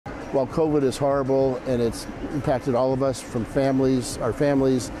while COVID is horrible and it's impacted all of us, from families, our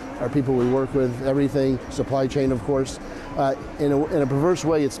people we work with, everything, supply chain, of course, in a perverse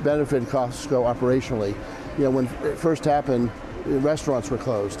way, it's benefited Costco operationally. You know, when it first happened, restaurants were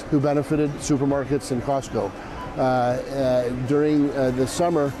closed. Who benefited? Supermarkets and Costco. During the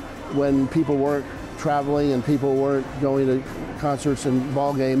summer, when people weren't traveling and people weren't going to concerts and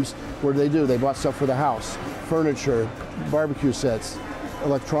ball games, what do? They bought stuff for the house, furniture, barbecue sets,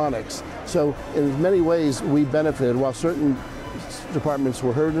 electronics. So in many ways, we benefited. While certain departments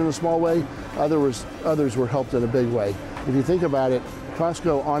were hurt in a small way, others were helped in a big way. If you think about it,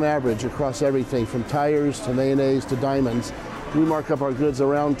 Costco, on average, across everything from tires to mayonnaise to diamonds, we mark up our goods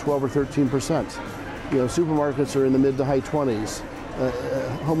around 12 or 13%. You know, supermarkets are in the mid to high 20s.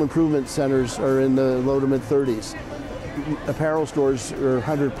 Home improvement centers are in the low to mid 30s. Apparel stores are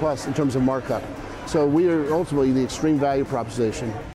 100 plus in terms of markup. So we are ultimately the extreme value proposition.